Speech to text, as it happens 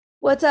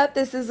What's up?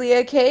 This is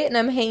Leah Kate, and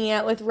I'm hanging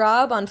out with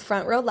Rob on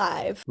Front Row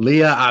Live.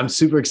 Leah, I'm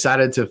super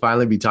excited to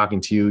finally be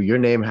talking to you. Your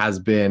name has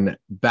been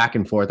back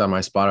and forth on my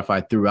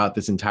Spotify throughout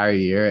this entire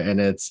year,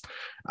 and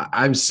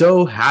I'm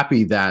so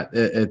happy that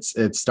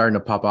it's starting to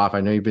pop off. I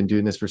know you've been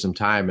doing this for some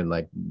time, and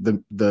like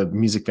the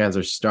music fans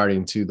are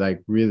starting to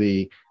like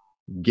really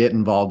get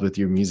involved with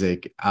your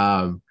music.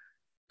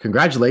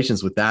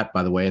 Congratulations with that,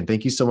 by the way, and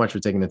thank you so much for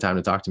taking the time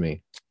to talk to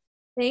me.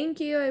 Thank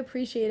you. I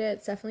appreciate it.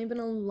 It's definitely been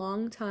a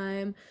long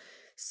time.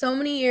 So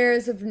many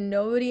years of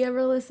nobody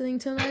ever listening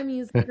to my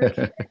music or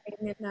caring.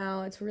 And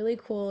now it's really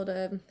cool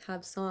to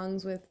have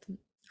songs with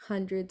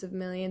hundreds of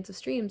millions of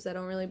streams. I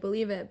don't really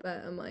believe it,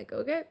 but I'm like,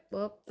 okay,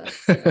 well,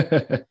 that's.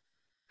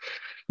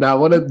 Now, I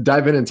want to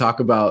dive in and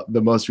talk about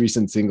the most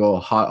recent single,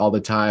 Hot All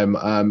the Time.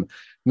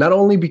 Not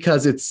only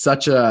because it's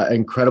such an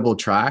incredible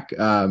track.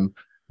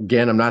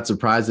 Again, I'm not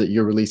surprised that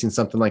you're releasing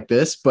something like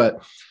this,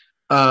 but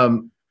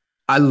um,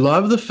 I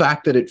love the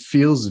fact that it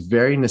feels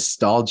very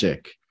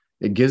nostalgic.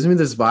 It gives me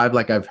this vibe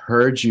like I've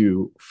heard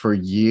you for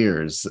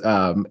years,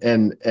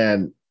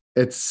 and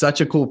it's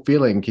such a cool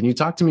feeling. Can you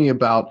talk to me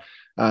about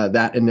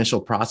that initial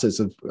process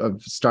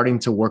of starting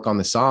to work on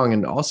the song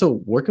and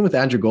also working with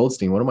Andrew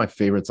Goldstein, one of my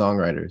favorite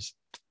songwriters?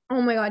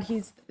 Oh my God,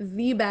 he's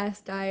the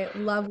best. I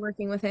love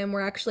working with him.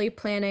 We're actually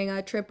planning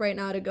a trip right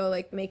now to go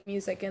like make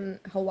music in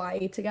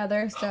Hawaii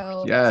together.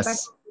 So expect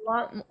Yes. a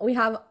lot. We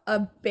have a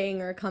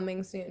banger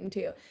coming soon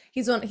too.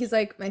 He's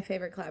like my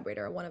favorite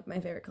collaborator, one of my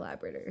favorite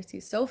collaborators.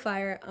 He's so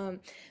fire.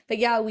 But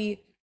yeah,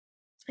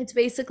 it's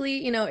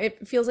basically,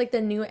 it feels like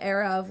the new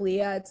era of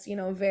Leah. It's,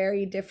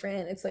 very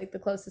different. It's like the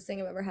closest thing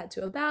I've ever had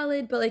to a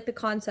ballad, but like the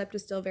concept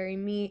is still very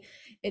me.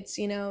 It's,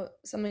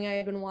 something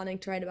I've been wanting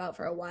to write about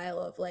for a while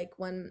of like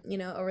when,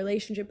 a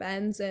relationship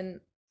ends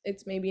and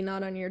it's maybe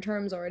not on your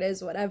terms or it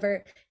is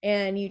whatever,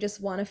 and you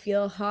just want to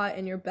feel hot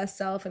and your best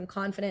self and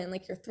confident and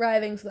like you're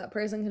thriving so that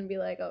person can be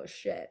like, "Oh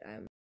shit,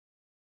 I'm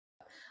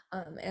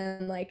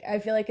and like I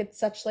feel like it's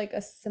such like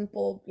a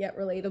simple yet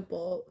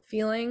relatable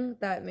feeling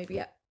that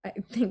maybe I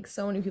think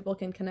so many people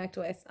can connect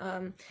with.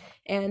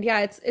 And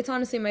yeah, it's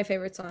honestly my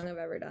favorite song I've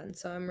ever done.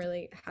 So I'm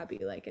really happy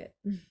you like it.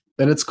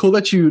 And it's cool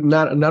that you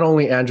not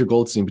only Andrew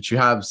Goldstein, but you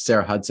have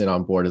Sarah Hudson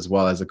on board as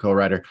well as a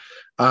co-writer.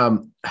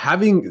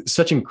 Having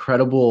such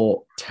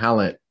incredible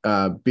talent,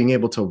 being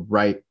able to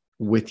write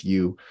with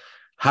you,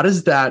 how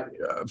does that?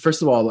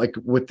 First of all, like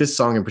with this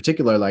song in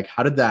particular, like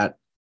how did that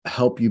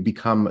help you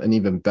become an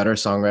even better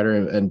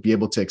songwriter and be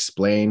able to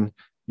explain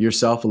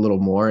yourself a little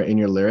more in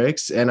your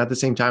lyrics? And at the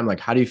same time, like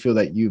how do you feel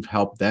that you've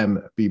helped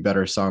them be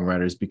better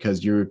songwriters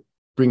because you're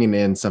bringing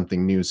in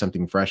something new,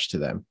 something fresh to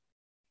them?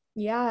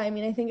 Yeah, I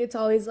mean, I think it's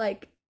always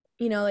like,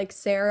 like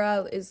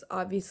Sarah is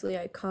obviously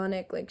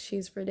iconic. Like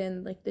she's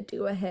written like the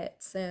Dua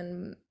hits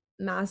and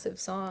massive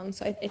songs.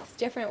 So it's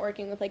different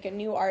working with like a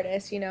new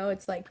artist,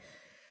 It's like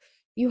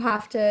you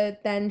have to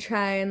then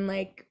try and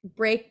like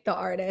break the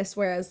artist.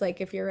 Whereas like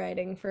if you're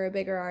writing for a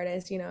bigger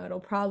artist, it'll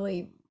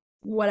probably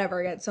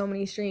whatever get so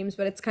many streams,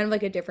 but it's kind of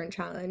like a different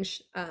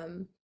challenge.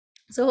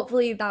 So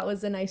hopefully that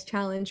was a nice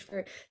challenge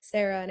for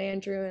Sarah and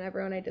Andrew and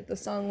everyone I did the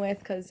song with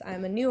because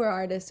I'm a newer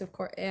artist. Of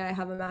course, yeah, I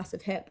have a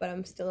massive hit, but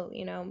I'm still,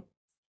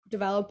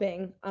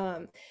 developing.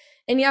 And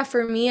yeah,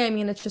 for me, I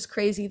mean, it's just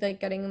crazy like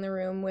getting in the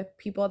room with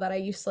people that I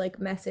used to like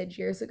message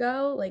years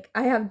ago. Like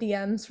I have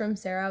DMs from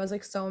Sarah. I was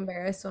like so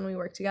embarrassed when we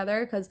worked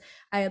together because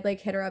I had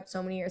like hit her up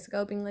so many years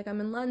ago, being like,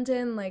 I'm in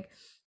London, like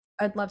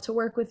I'd love to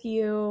work with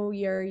you.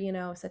 You're,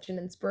 such an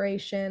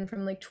inspiration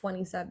from like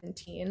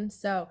 2017.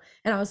 So,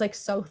 and I was like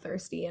so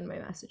thirsty in my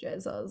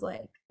messages. I was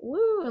like,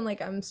 woo, and like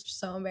I'm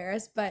so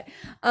embarrassed. But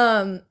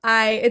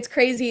it's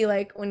crazy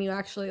like when you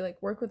actually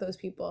like work with those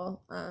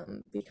people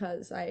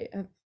because I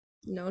have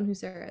known who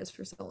Sarah is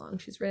for so long.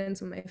 She's written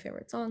some of my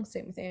favorite songs,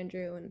 same with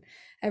Andrew and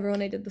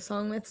everyone I did the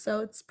song with. So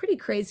it's pretty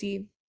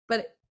crazy,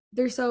 but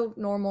they're so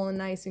normal and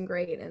nice and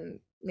great and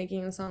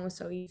making the song was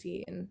so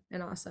easy and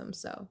awesome.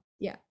 So,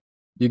 yeah.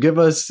 You give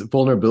us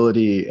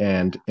vulnerability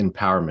and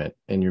empowerment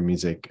in your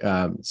music.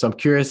 So I'm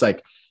curious,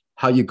 like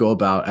how you go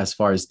about as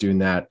far as doing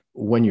that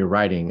when you're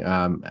writing.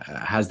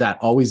 Has that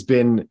always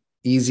been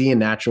easy and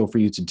natural for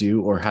you to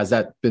do, or has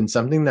that been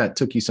something that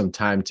took you some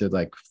time to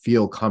like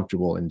feel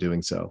comfortable in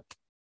doing so?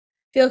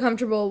 Feel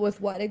comfortable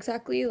with what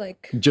exactly?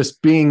 Like,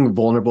 Just being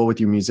vulnerable with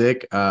your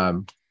music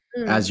mm,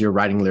 as you're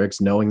writing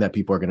lyrics, knowing that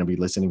people are going to be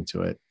listening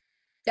to it.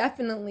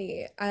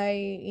 definitely.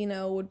 I,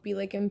 would be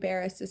like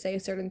embarrassed to say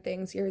certain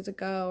things years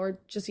ago or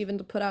just even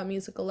to put out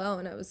music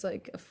alone. I was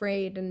like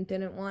afraid and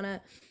didn't want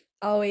to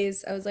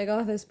always, I was like,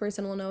 oh, this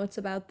person will know it's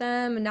about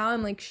them. And now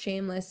I'm like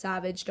shameless,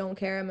 savage, don't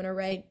care. I'm gonna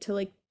write to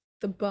like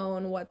the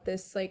bone what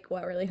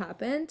really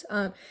happened.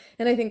 And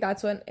I think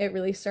that's when it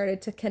really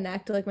started to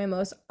connect. Like my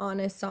most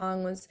honest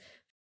song was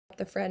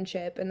the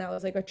friendship, and that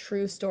was like a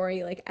true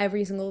story. Like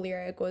every single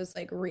lyric was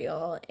like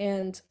real,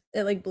 and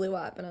it like blew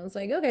up, and I was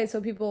like, okay,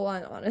 so people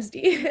want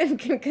honesty and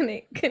can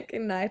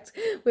connect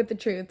with the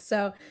truth.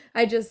 So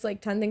I just like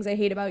 10 things I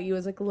hate about you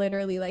is like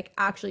literally like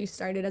actually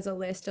started as a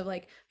list of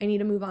like I need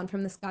to move on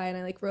from this guy, and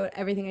I like wrote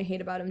everything I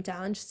hate about him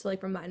down just to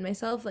like remind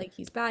myself like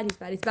he's bad, he's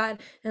bad, he's bad,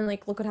 and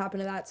like look what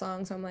happened to that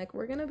song. So I'm like,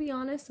 we're gonna be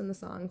honest in the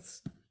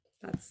songs.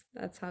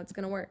 That's how it's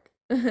gonna work.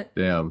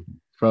 Damn.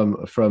 From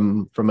a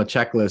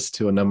checklist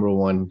to a number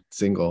one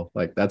single.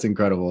 Like that's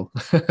incredible.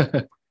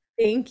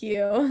 Thank you.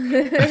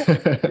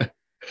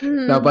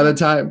 Now, Mhm.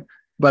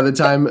 by the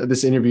time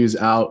this interview is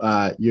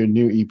out, your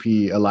new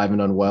EP, Alive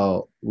and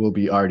Unwell, will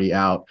be already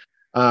out.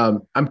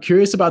 I'm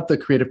curious about the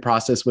creative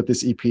process with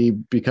this EP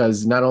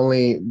because not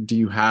only do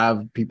you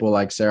have people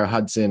like Sarah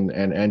Hudson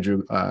and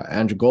Andrew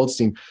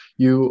Goldstein,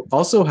 you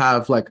also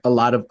have like a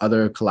lot of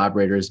other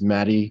collaborators,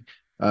 Maddie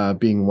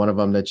being one of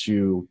them that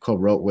you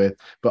co-wrote with,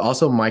 but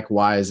also Mike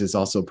Wise is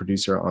also a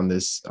producer on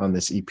this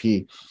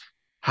EP.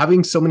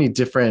 Having so many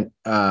different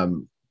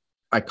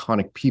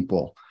iconic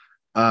people,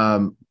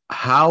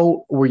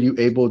 how were you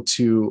able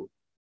to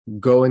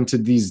go into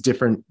these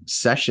different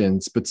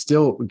sessions but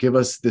still give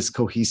us this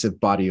cohesive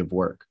body of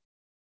work?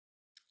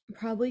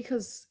 Probably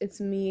because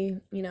it's me,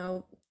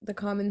 the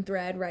common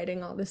thread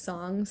writing all the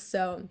songs.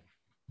 So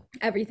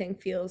everything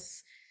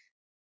feels,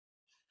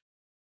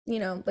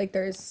 like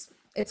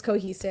it's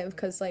cohesive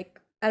because, like,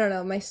 I don't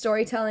know, my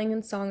storytelling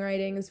and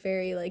songwriting is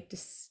very, like,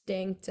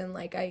 distinct and,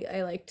 like,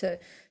 I like to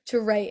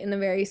write in a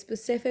very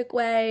specific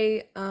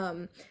way.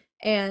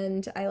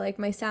 And I like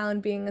my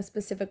sound being a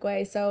specific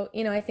way. So,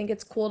 I think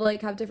it's cool to,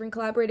 like, have different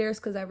collaborators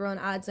because everyone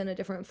adds in a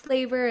different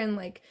flavor and,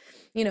 like,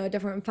 a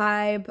different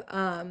vibe.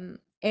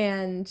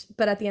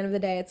 But at the end of the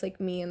day, it's like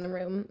me in the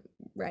room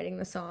writing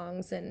the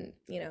songs and,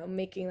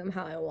 making them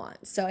how I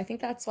want. So I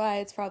think that's why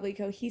it's probably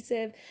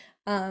cohesive.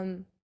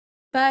 Um,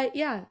 but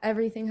yeah,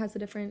 everything has a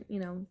different,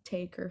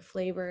 take or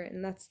flavor,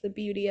 and that's the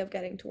beauty of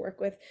getting to work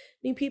with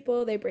new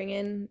people. They bring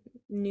in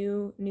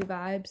new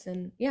vibes,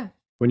 and yeah.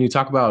 When you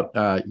talk about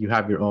you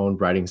have your own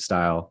writing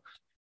style,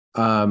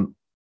 um,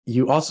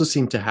 you also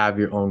seem to have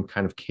your own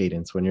kind of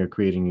cadence when you're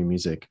creating new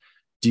music.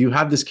 Do you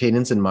have this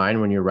cadence in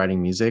mind when you're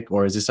writing music,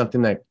 or is this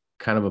something that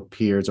kind of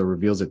appears or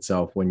reveals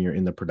itself when you're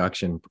in the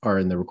production or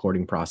in the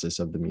recording process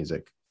of the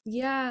music?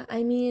 Yeah,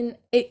 I mean,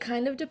 it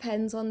kind of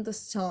depends on the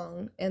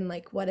song and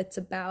like what it's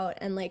about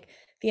and like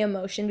the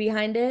emotion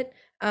behind it.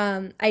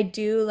 I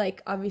do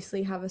like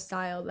obviously have a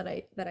style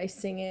that I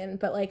sing in,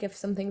 but like if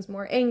something's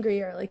more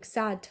angry or like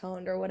sad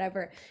toned or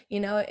whatever,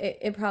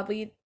 it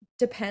probably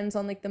depends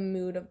on like the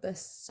mood of the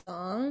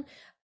song.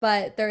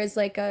 But there is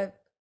like a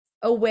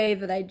way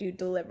that I do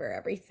deliver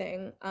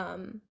everything.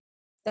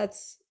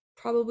 That's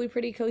probably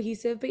pretty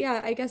cohesive. But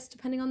yeah, I guess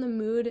depending on the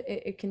mood,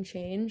 it can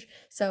change.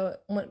 So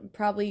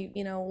probably,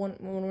 when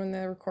we're in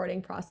the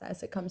recording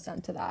process, it comes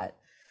down to that.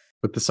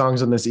 With the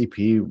songs on this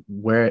EP,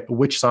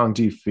 which song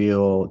do you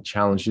feel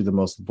challenged you the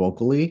most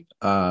vocally,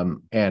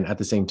 and at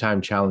the same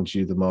time challenged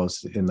you the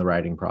most in the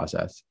writing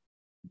process?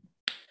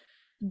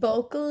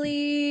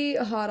 Vocally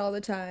hot all the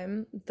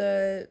time.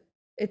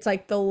 It's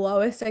like the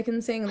lowest I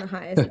can sing and the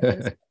highest I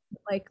can sing.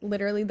 Like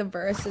literally the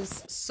verse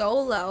is so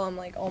low. I'm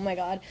like, oh my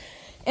God.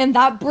 And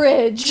that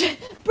bridge,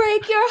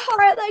 break your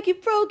heart like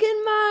you've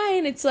broken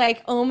mine. It's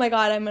like, oh my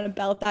God, I'm gonna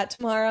belt that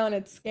tomorrow and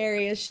it's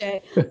scary as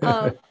shit.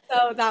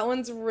 So that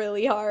one's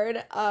really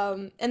hard.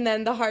 And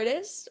then the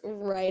hardest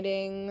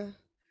writing,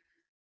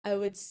 I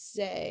would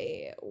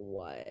say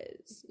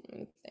was, let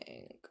me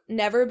think,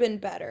 Never Been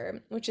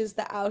Better, which is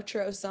the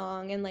outro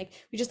song. And like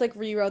we just like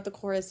rewrote the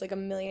chorus like a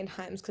million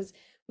times because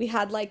we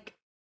had like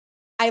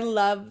I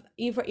love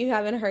you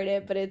haven't heard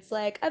it, but it's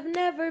like I've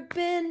never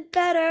been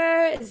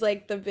better. It's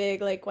like the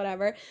big like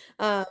whatever.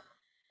 Um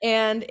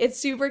and it's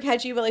super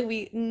catchy, but like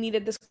we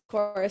needed this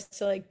chorus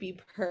to like be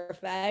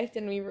perfect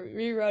and we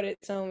rewrote it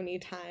so many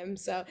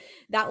times. So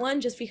that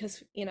one just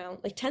because,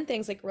 like 10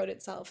 things like wrote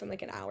itself in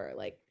like an hour.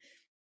 Like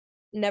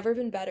Never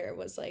Been Better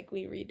was like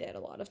we redid a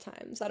lot of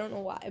times. I don't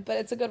know why, but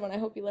it's a good one. I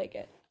hope you like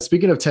it.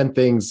 Speaking of 10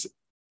 things,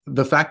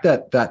 the fact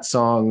that that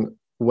song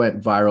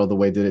went viral the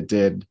way that it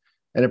did,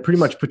 and it pretty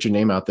much put your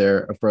name out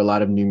there for a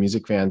lot of new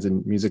music fans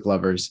and music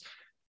lovers,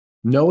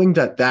 knowing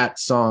that that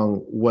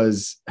song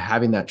was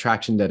having that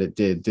traction that it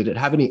did it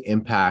have any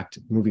impact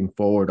moving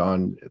forward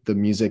on the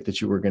music that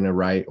you were going to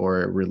write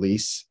or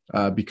release?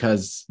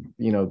 Because,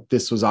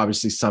 this was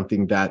obviously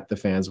something that the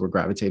fans were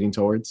gravitating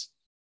towards.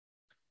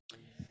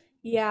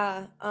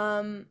 Yeah,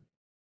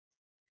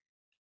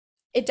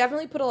 it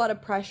definitely put a lot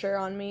of pressure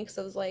on me because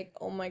I was like,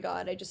 oh my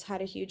God, I just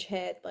had a huge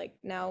hit. Like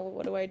now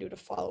what do I do to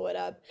follow it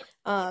up?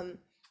 Um,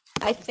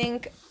 I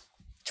think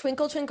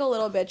Twinkle Twinkle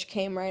Little Bitch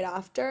came right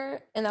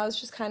after, and that was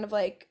just kind of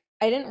like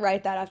I didn't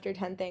write that after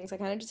 10 things. I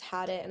kind of just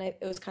had it and it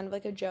was kind of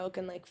like a joke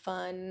and like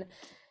fun.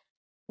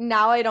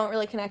 Now I don't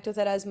really connect with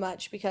it as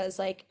much because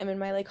like I'm in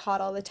my like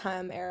hot all the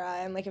time era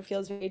and like it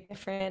feels very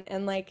different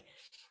and like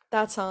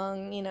that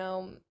song,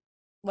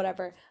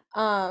 whatever.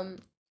 Um,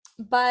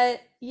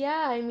 but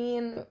yeah, I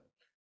mean,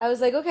 I was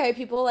like, okay,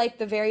 people like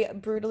the very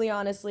brutally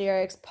honest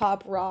lyrics,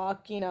 pop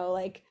rock,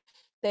 like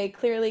they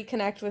clearly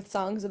connect with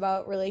songs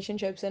about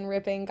relationships and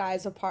ripping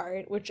guys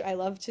apart, which I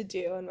love to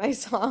do in my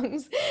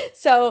songs.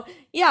 So,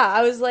 yeah,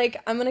 I was like,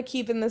 I'm gonna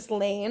keep in this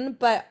lane,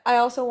 but I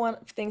also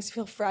want things to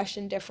feel fresh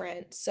and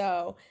different.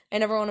 So, I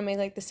never want to make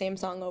like the same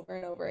song over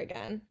and over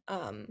again.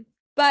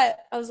 But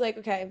I was like,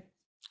 okay,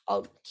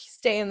 I'll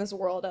stay in this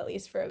world at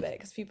least for a bit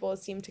because people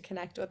seem to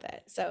connect with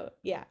it. So,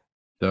 yeah.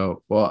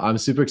 So, well, I'm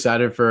super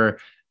excited for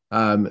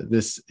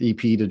this EP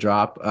to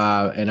drop,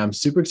 and I'm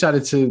super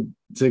excited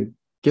to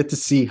get to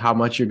see how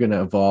much you're going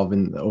to evolve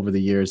in over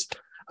the years.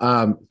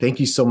 Thank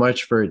you so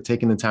much for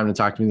taking the time to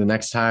talk to me. The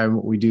next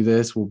time we do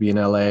this, we'll be in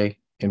LA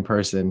in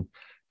person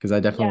because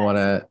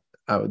Yes.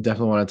 I would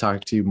definitely want to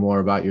talk to you more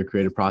about your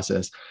creative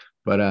process.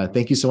 But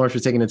thank you so much for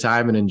taking the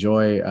time and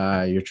enjoy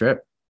your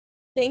trip.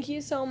 Thank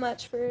you so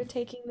much for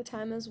taking the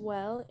time as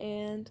well.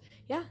 And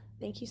yeah,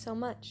 thank you so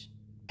much.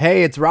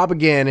 Hey, it's Rob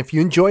again. If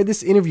you enjoyed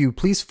this interview,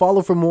 please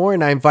follow for more,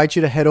 and I invite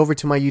you to head over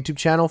to my YouTube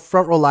channel,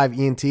 Front Row Live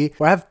ENT,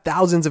 where I have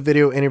thousands of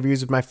video interviews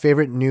with my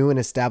favorite new and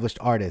established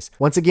artists.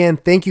 Once again,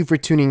 thank you for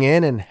tuning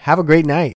in, and have a great night.